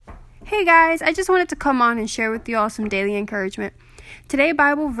Hey guys, I just wanted to come on and share with you all some daily encouragement. Today's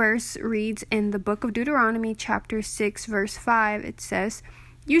Bible verse reads in the book of Deuteronomy chapter 6 verse 5. It says,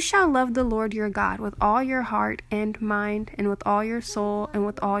 "You shall love the Lord your God with all your heart and mind and with all your soul and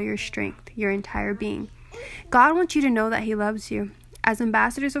with all your strength, your entire being." God wants you to know that He loves you. As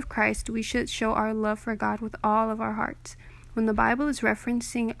ambassadors of Christ, we should show our love for God with all of our hearts. When the Bible is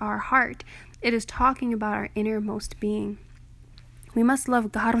referencing our heart, it is talking about our innermost being. We must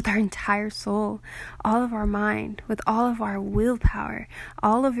love God with our entire soul, all of our mind, with all of our willpower,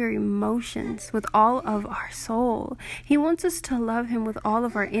 all of your emotions, with all of our soul. He wants us to love Him with all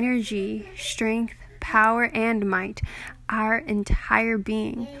of our energy, strength, power, and might, our entire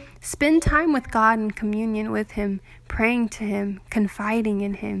being. Spend time with God in communion with Him, praying to Him, confiding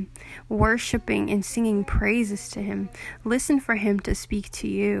in Him, worshiping and singing praises to Him. Listen for Him to speak to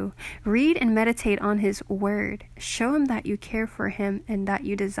you. Read and meditate on His Word. Show Him that you care for Him and that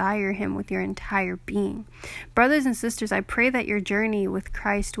you desire Him with your entire being. Brothers and sisters, I pray that your journey with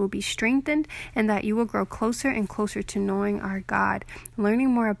Christ will be strengthened and that you will grow closer and closer to knowing our God, learning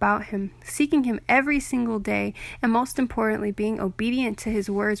more about Him, seeking Him every single day, and most importantly, being obedient to His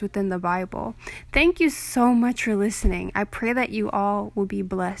words within the Bible. Thank you so much for listening. I pray that you all will be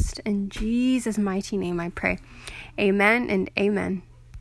blessed. In Jesus' mighty name I pray. Amen and amen.